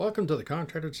Welcome to the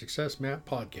Contractor Success Map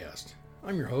podcast.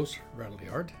 I'm your host, Bradley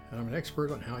Hart, and I'm an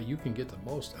expert on how you can get the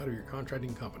most out of your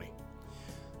contracting company.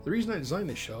 The reason I designed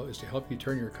this show is to help you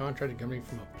turn your contracting company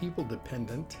from a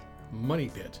people-dependent money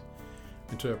pit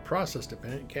into a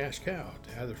process-dependent cash cow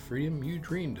to have the freedom you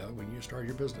dreamed of when you started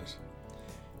your business.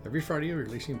 Every Friday, we're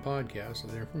releasing podcasts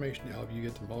with information to help you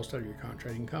get the most out of your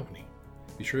contracting company.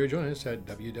 Be sure to join us at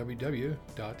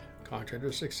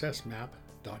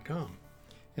www.contractorsuccessmap.com.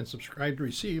 and subscribe to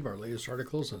receive our latest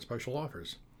articles and special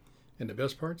offers. And the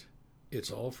best part,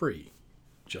 it's all free,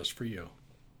 just for you.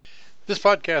 This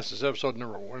podcast is episode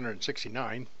number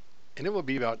 169, and it will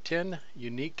be about 10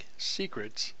 unique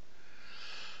secrets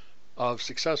of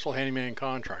successful handyman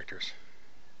contractors.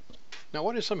 Now,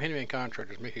 what if some handyman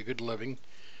contractors make a good living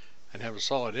and have a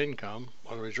solid income,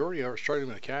 while the majority are struggling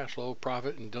with cash flow,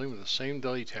 profit, and dealing with the same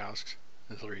daily tasks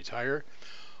until they retire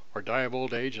or die of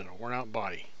old age and a worn-out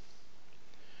body?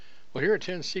 Well, here are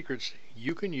 10 secrets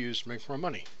you can use to make more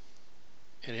money.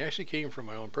 And it actually came from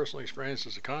my own personal experience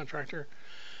as a contractor,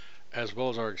 as well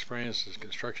as our experience as a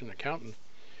construction accountant,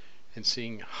 and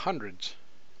seeing hundreds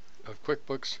of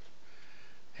QuickBooks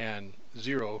and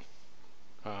zero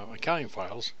accounting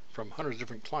files from hundreds of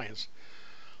different clients,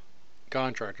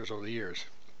 contractors over the years.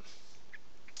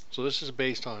 So this is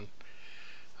based on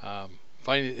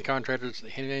finding the contractors,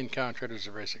 the handyman contractors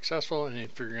are very successful, and then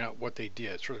figuring out what they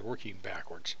did, sort of working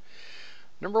backwards.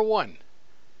 Number one,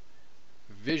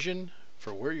 vision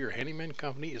for where your handyman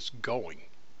company is going.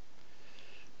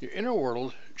 Your inner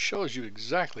world shows you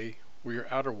exactly where your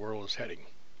outer world is heading.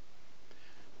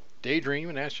 Daydream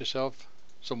and ask yourself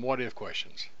some what-if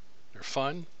questions. They're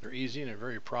fun, they're easy, and they're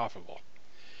very profitable.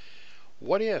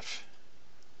 What if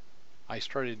I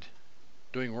started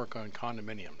doing work on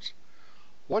condominiums?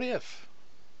 What if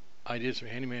I did some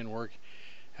handyman work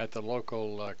at the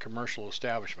local commercial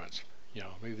establishments? You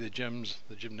know, maybe the gyms,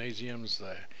 the gymnasiums,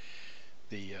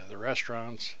 the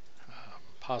restaurants,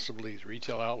 possibly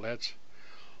retail outlets.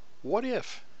 What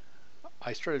if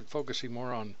I started focusing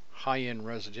more on high-end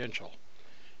residential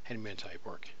handyman type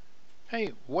work?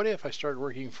 Hey, what if I started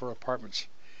working for apartments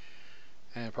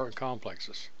and apartment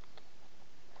complexes?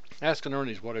 Ask and learn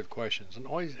these what if questions, and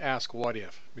always ask what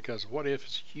if, because what if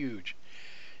is huge.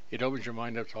 It opens your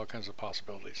mind up to all kinds of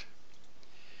possibilities.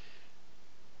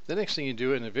 The next thing you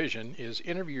do in the vision is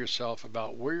interview yourself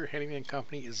about where your handyman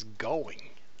company is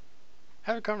going.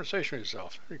 Have a conversation with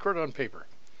yourself. Record it on paper.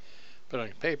 Put it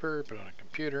on paper, put it on a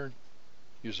computer,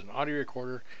 use an audio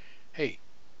recorder. Hey,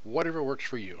 whatever works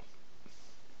for you.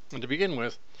 And to begin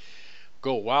with,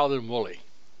 go wild and woolly.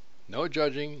 No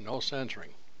judging, no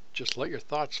censoring. Just let your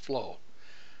thoughts flow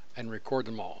and record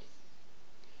them all.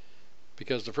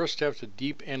 Because the first step to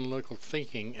deep analytical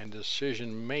thinking and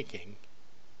decision making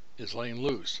is laying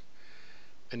loose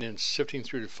and then sifting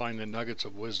through to find the nuggets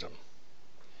of wisdom.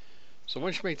 So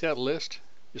once you make that list,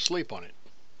 you sleep on it.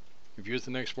 Review it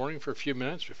the next morning for a few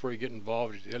minutes before you get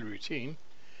involved with the daily routine.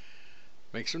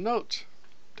 Make some notes.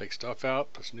 Take stuff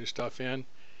out, put some new stuff in,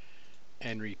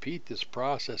 and repeat this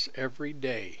process every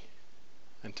day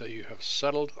until you have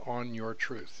settled on your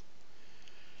truth.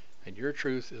 And your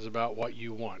truth is about what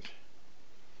you want.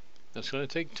 That's going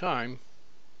to take time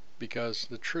because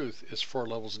the truth is 4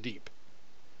 levels deep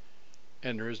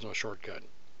and there is no shortcut.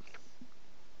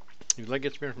 If you'd like to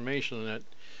get some information on that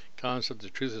concept, the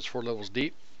truth is 4 levels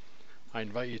deep, I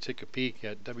invite you to take a peek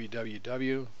at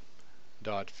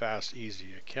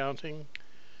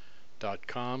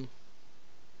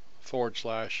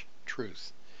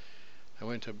www.fasteasyaccounting.com/truth. I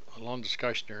went into a long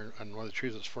discussion there on why the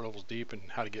truth is 4 levels deep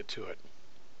and how to get to it.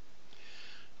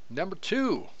 Number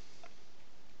 2,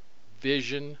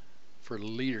 vision for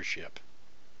leadership.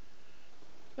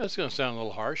 That's going to sound a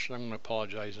little harsh, and I'm going to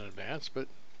apologize in advance, but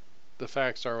the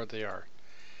facts are what they are.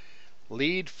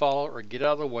 Lead, follow, or get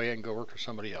out of the way and go work for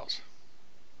somebody else.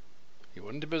 You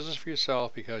went into business for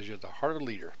yourself because you're the heart of a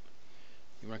leader.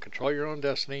 You want to control your own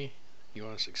destiny. You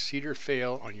want to succeed or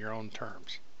fail on your own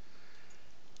terms.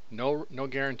 No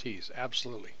guarantees,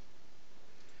 absolutely.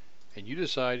 And you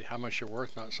decide how much you're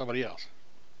worth, not somebody else.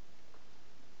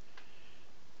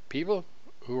 People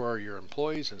who are your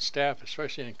employees and staff,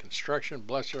 especially in construction,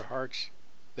 bless their hearts,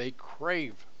 they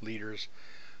crave leaders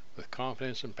with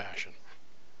confidence and passion.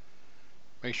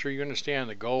 Make sure you understand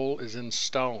the goal is in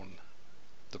stone.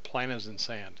 The plan is in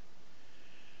sand.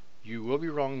 You will be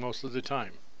wrong most of the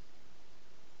time.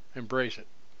 Embrace it.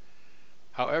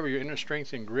 However, your inner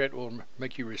strength and grit will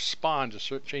make you respond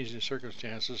to changing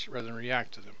circumstances rather than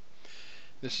react to them.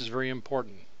 This is very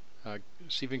important.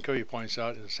 Stephen Covey points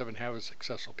out in the 7 Habits of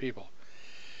Successful People.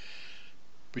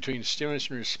 Between stimulus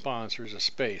and response, there is a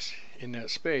space. In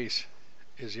that space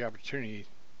is the opportunity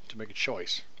to make a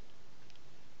choice.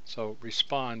 So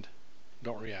respond,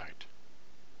 don't react.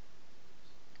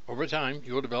 Over time,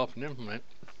 you will develop and implement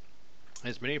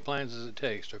as many plans as it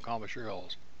takes to accomplish your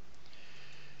goals.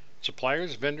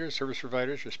 Suppliers, vendors, service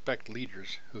providers respect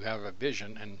leaders who have a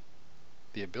vision and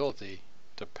the ability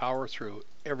to power through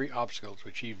every obstacle to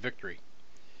achieve victory,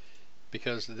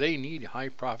 because they need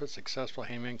high-profit, successful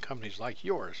handyman companies like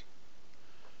yours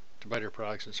to buy their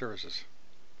products and services.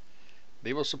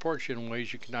 They will support you in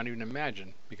ways you cannot even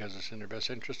imagine because it's in their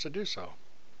best interest to do so.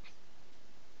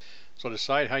 So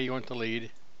decide how you want to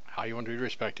lead, how you want to be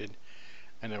respected,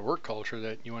 and a work culture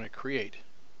that you want to create,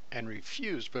 and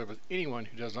refuse to put up with anyone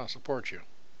who does not support you.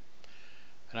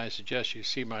 And I suggest you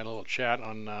see my little chat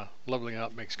on Leveling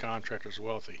Up Makes Contractors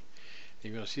Wealthy. If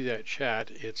you want to see that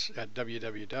chat, it's at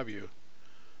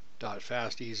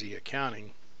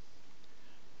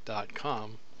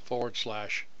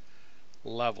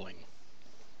www.fasteasyaccounting.com/leveling.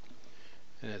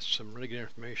 And it's some really good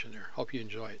information there. Hope you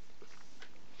enjoy it.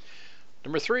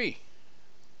 Number 3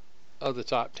 of the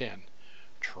top 10,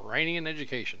 training and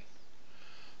education.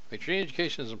 Training and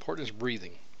education is as important as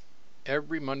breathing.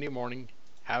 Every Monday morning,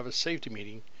 have a safety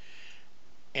meeting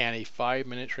and a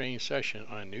 5-minute training session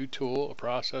on a new tool, a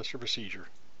process, or procedure.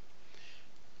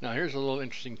 Now here's a little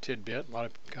interesting tidbit. A lot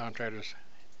of contractors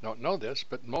don't know this,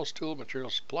 but most tool material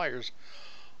suppliers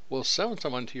will send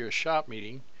someone to your shop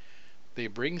meeting. They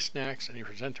bring snacks and they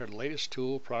present their latest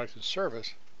tool, product, and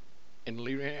service, and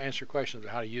answer questions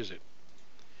about how to use it.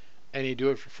 And they do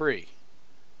it for free.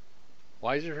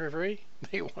 Why is it for free?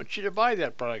 They want you to buy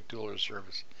that product, tool, or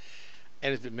service.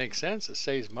 And if it makes sense, it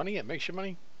saves money, it makes you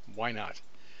money, why not?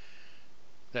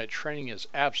 That training is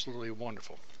absolutely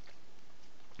wonderful.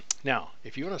 Now,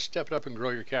 if you want to step it up and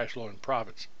grow your cash flow and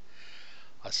profits,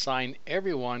 assign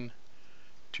everyone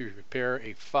to prepare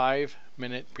a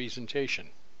 5-minute presentation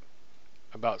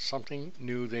about something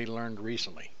new they learned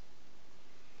recently.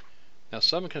 Now,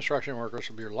 some construction workers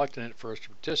will be reluctant at first to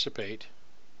participate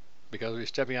because they're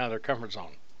stepping out of their comfort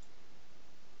zone.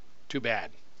 Too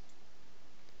bad.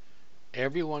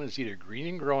 Everyone is either green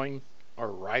and growing or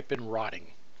ripe and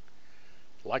rotting.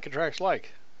 Like attracts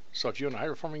like. So if you want a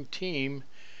high-performing team,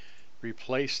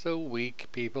 replace the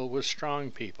weak people with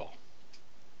strong people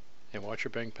and watch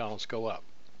your bank balance go up.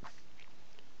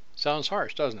 Sounds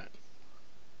harsh, doesn't it?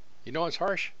 You know what's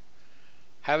harsh?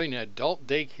 Having an adult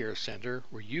daycare center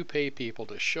where you pay people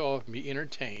to show up and be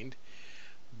entertained,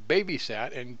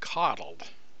 babysat, and coddled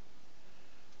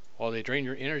while they drain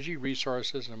your energy,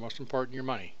 resources, and most important, your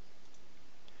money.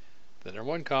 The number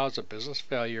one cause of business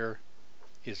failure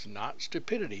is not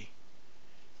stupidity,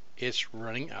 it's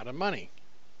running out of money.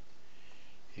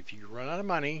 If you run out of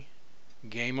money,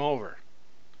 game over.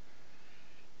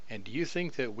 And do you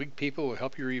think that weak people will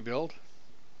help you rebuild?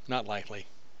 Not likely.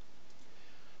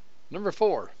 Number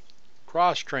 4,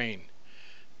 cross-train,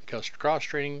 because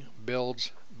cross-training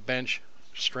builds bench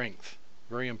strength.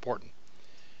 Very important.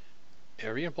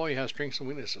 Every employee has strengths and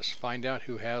weaknesses. Find out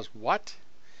who has what,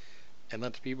 and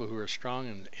let the people who are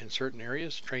strong in certain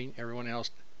areas train everyone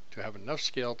else to have enough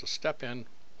skill to step in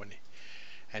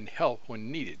and help when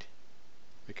needed.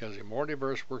 Because a more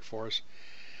diverse workforce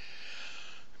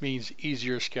means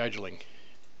easier scheduling.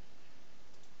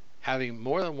 Having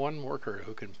more than one worker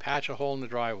who can patch a hole in the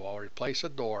drywall, replace a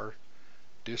door,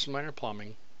 do some minor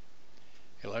plumbing,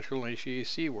 electrical and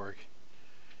HVAC work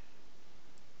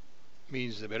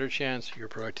means the better chance your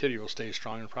productivity will stay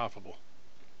strong and profitable.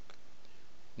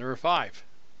 Number 5,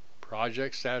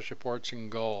 project status reports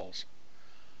and goals.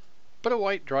 Put a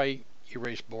white dry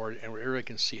erase board and where everyone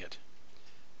can see it.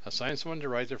 Assign someone to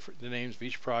write the names of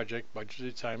each project,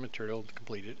 budgeted time, material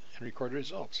completed, and record the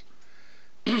results.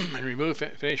 And remove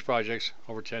finished projects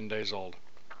over 10 days old.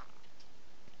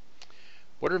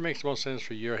 Whatever makes the most sense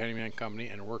for your handyman company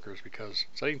and workers, because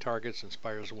setting targets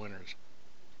inspires winners.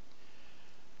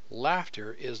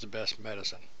 Laughter is the best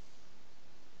medicine.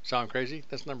 Sound crazy?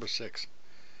 That's number 6.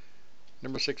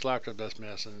 Number 6, laughter is the best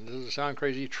medicine. Does it sound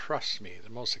crazy? Trust me,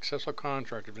 the most successful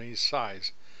contractor of any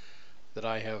size that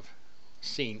I have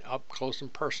seen up close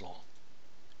and personal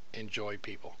enjoy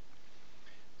people.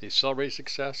 They celebrate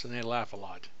success and they laugh a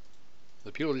lot.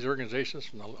 The people of these organizations,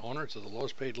 from the owner to the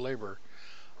lowest paid laborer,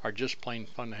 are just plain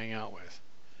fun to hang out with.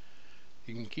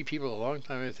 You can keep people a long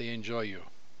time if they enjoy you.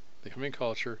 They come in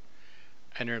culture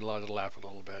and they're allowed to laugh a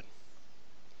little bit.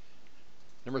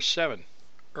 Number 7,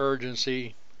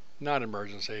 urgency, not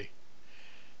emergency.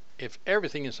 If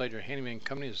everything inside your handyman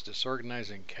company is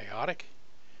disorganized and chaotic,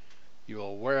 you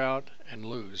will wear out and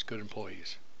lose good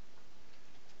employees.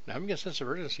 Now, having a sense of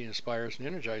urgency inspires and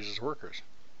energizes workers.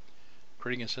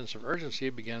 Creating a sense of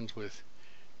urgency begins with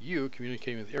you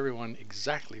communicating with everyone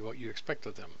exactly what you expect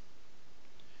of them.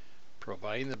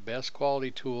 providing the best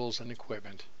quality tools and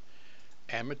equipment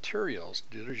and materials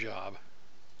to do their job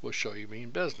will show you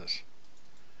mean business.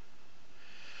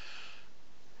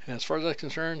 And as far as that's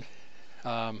concerned,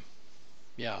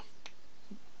 yeah,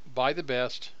 buy the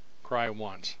best, cry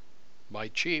once. Buy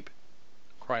cheap,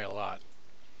 cry a lot.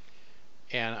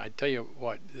 And I tell you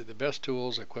what, the best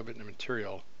tools, equipment, and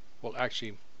material will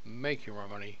actually make you more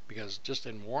money, because just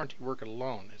in warranty work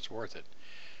alone, it's worth it.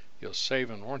 You'll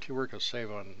save on warranty work, you'll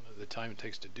save on the time it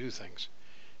takes to do things.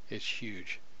 It's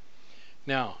huge.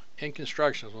 Now, in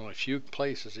construction is one of the few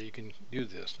places that you can do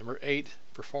this. Number 8,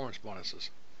 performance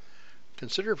bonuses.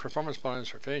 Consider a performance bonus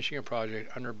for finishing a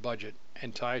project under budget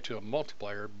and tie it to a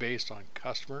multiplier based on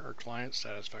customer or client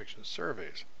satisfaction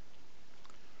surveys.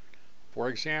 For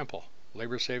example,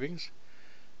 labor savings,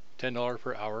 $10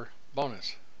 per hour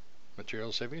bonus.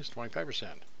 Material savings,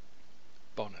 25%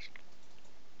 bonus.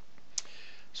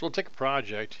 So we'll take a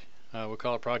project, we'll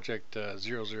call it project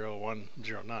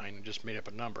 00109, and just made up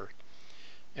a number.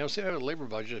 And we'll say I have a labor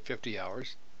budget of 50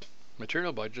 hours,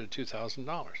 material budget of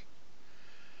 $2,000.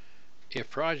 If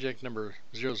project number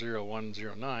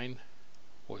 00109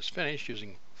 was finished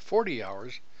using 40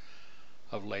 hours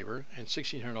of labor and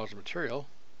 $1,600 of material,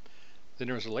 then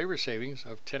there was a labor savings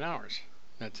of 10 hours.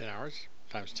 That 10 hours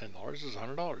times $10 is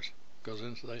 $100. Goes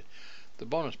into the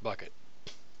bonus bucket.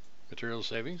 Material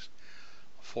savings,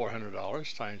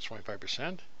 $400 times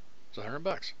 25% is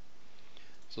 $100.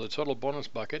 So the total bonus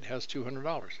bucket has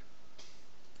 $200.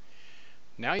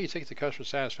 Now you take the customer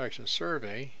satisfaction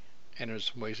survey, and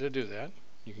there's ways to do that.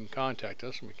 You can contact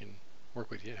us and we can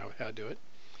work with you how to do it.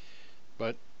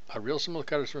 But a real simple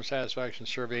customer satisfaction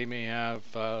survey may have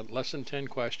less than 10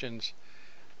 questions,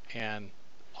 and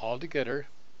all together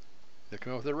they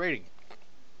come up with a rating,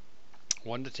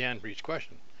 1 to 10 for each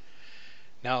question.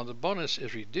 Now the bonus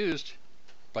is reduced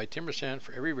by 10%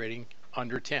 for every rating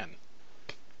under 10.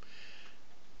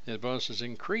 The bonus is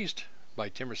increased by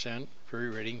 10% for every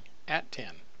rating at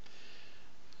 10.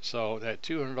 So that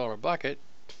 $200 bucket,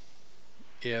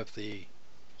 if the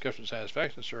customer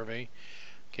satisfaction survey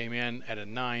came in at a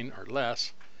 9 or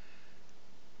less,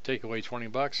 take away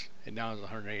 $20, and now it's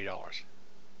 $180.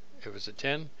 If it's a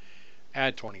 10,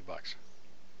 add $20.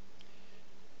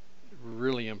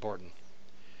 Really important.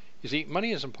 You see,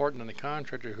 money is important in a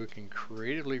contractor who can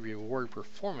creatively reward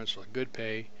performance with good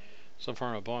pay, some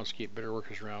form of bonus to keep better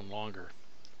workers around longer.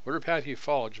 Whatever path you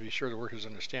follow, just be sure the workers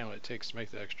understand what it takes to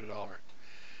make the extra dollar.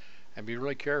 And be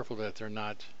really careful that they're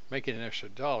not making an extra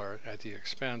dollar at the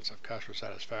expense of customer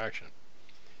satisfaction.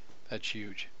 That's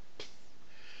huge.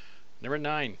 Number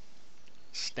 9,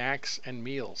 snacks and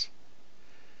meals.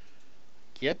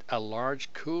 Get a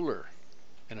large cooler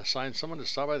and assign someone to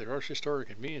stop by the grocery store or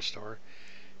convenience store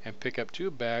and pick up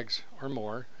 2 bags or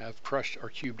more of crushed or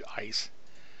cubed ice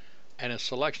and a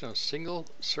selection of single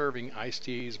serving iced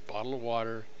teas, bottled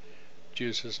water,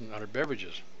 juices, and other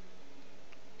beverages,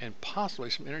 and possibly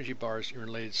some energy bars and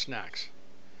related snacks.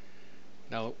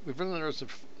 Now, we've run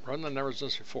the numbers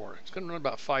this before. It's going to run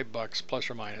about $5 plus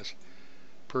or minus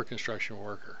per construction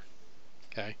worker.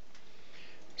 Okay,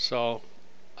 so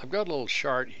I've got a little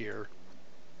chart here,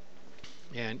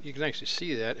 and you can actually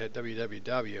see that at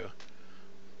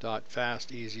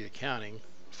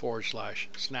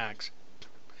www.fasteasyaccounting.com/snacks.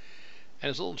 And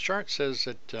this little chart says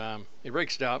that it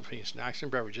breaks it out between snacks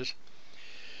and beverages.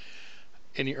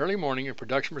 In the early morning, your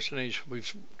production percentage,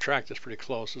 we've tracked this pretty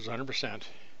close, is 100%.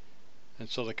 And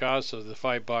so the cost of the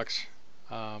 $5,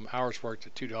 hours worked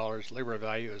at $2, labor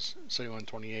value is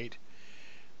 $71.28,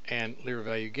 and labor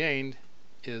value gained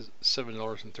is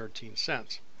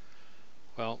 $7.13.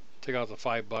 Well, take out the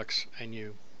 $5 and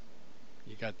you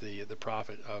got the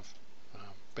profit of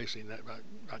basically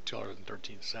about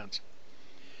 $2.13.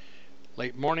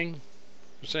 Late morning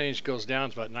percentage goes down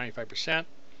to about 95%.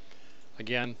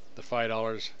 Again, the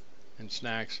 $5 in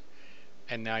snacks,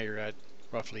 and now you're at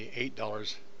roughly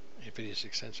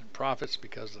 $8.56 in profits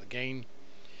because of the gain.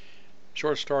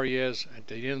 Short story is, at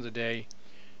the end of the day,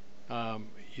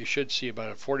 you should see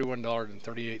about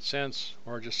 $41.38,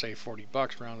 or just say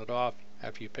 $40 rounded off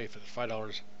after you pay for the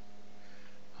 $5.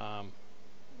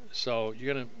 So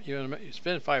you're gonna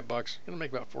spend $5, you're gonna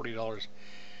make about $40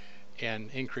 in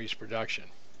increased production.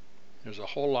 There's a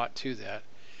whole lot to that.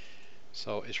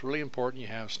 So it's really important you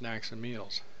have snacks and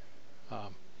meals.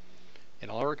 In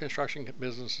all our construction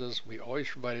businesses, we always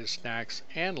provided snacks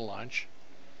and lunch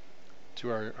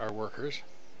to our workers,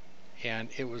 and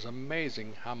it was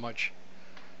amazing how much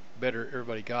better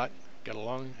everybody got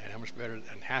along, and how much better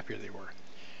and happier they were.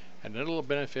 And another little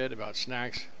benefit about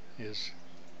snacks is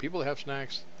people that have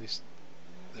snacks,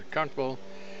 they're comfortable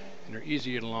and they're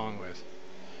easy to get along with.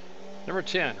 Number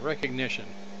 10, recognition.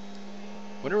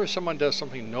 Whenever someone does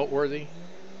something noteworthy,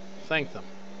 thank them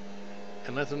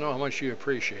and let them know how much you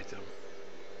appreciate them.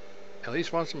 At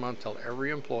least once a month, tell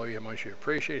every employee how much you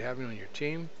appreciate having on your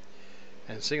team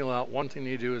and single out one thing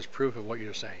they do as proof of what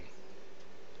you're saying.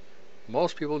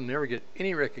 Most people never get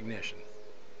any recognition,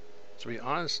 so be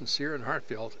honest, sincere, and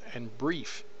heartfelt, and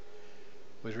brief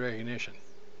with recognition.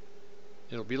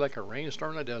 It'll be like a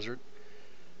rainstorm in the desert,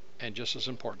 and just as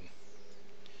important.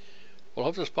 Well, I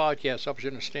hope this podcast helps you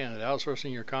understand that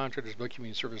outsourcing your contractor's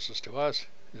bookkeeping services to us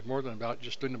is more than about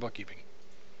just doing the bookkeeping.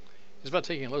 It's about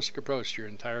taking a holistic approach to your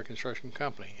entire construction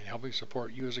company and helping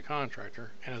support you as a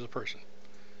contractor and as a person.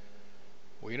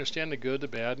 We understand the good, the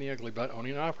bad, and the ugly about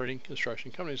owning and operating construction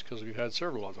companies because we've had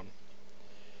several of them.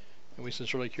 And we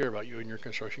sincerely care about you and your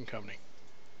construction company.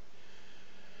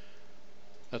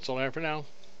 That's all I have for now.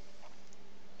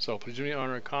 So please do me the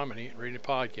honor of commenting and rating the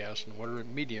podcast on whatever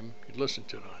medium you'd listen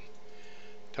to it on.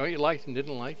 Tell what you liked and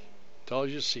didn't like. Tell us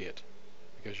you see it,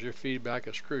 because your feedback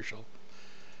is crucial,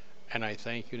 and I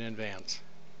thank you in advance.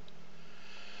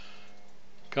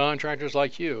 Contractors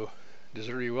like you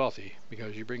deserve to be wealthy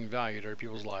because you bring value to other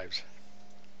people's lives.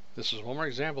 This is one more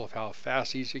example of how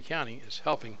Fast Easy Accounting is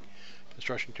helping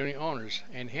construction company owners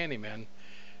and handymen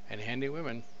and handy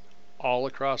women all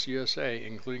across the USA,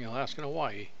 including Alaska and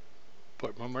Hawaii,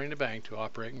 put more money in the bank to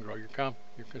operate and grow your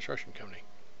construction company.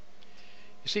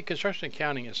 You see, construction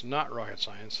accounting is not rocket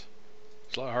science.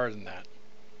 It's a lot harder than that,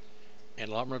 and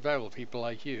a lot more valuable to people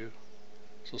like you,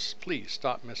 so please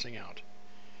stop missing out.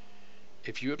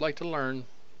 If you would like to learn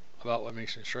about what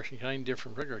makes construction accounting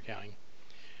different from regular accounting,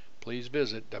 please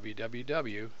visit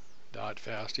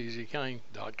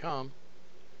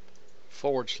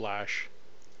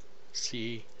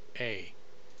www.fasteasyaccounting.com/CA.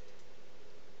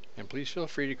 And please feel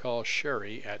free to call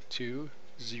Sherry at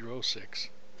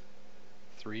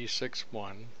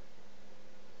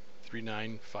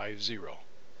 206-361-3950.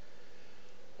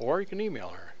 Or you can email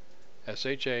her,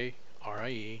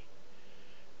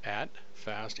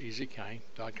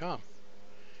 sharie@fasteasyaccounting.com,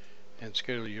 and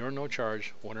schedule your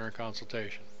no-charge one-hour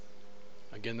consultation.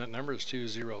 Again, that number is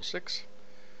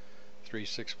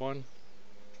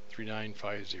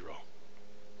 206-361-3950.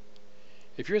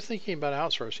 If you're thinking about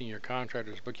outsourcing your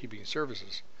contractor's bookkeeping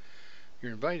services,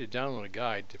 you're invited to download a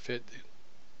guide to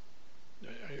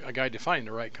find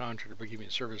the right contractor bookkeeping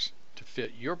service to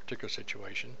fit your particular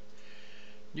situation.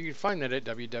 You can find that at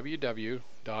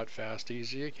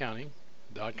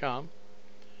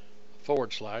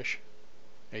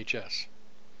www.fasteasyaccounting.com/HS.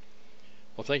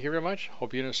 Well, thank you very much.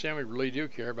 Hope you understand we really do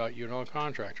care about you and all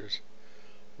contractors,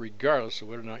 regardless of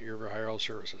whether or not you ever hire all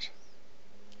services.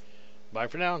 Bye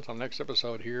for now until next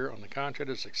episode here on the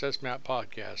Contractor Success Map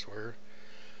podcast, where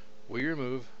we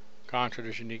remove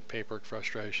contractors' unique paperwork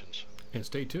frustrations. And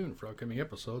stay tuned for upcoming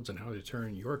episodes on how to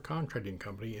turn your contracting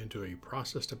company into a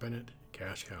process-dependent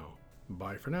cash cow.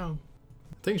 Bye for now.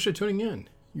 Thanks for tuning in.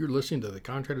 You're listening to the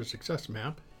Contractor Success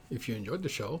Map. If you enjoyed the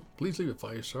show, please leave a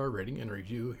 5-star rating and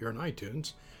review here on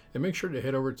iTunes, and make sure to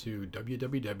head over to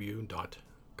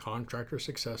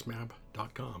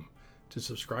www.contractorsuccessmap.com to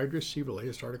subscribe to receive the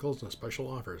latest articles and special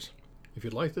offers. If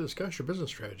you'd like to discuss your business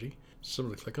strategy,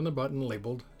 simply click on the button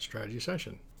labeled Strategy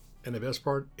Session. And the best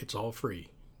part, it's all free,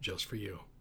 just for you.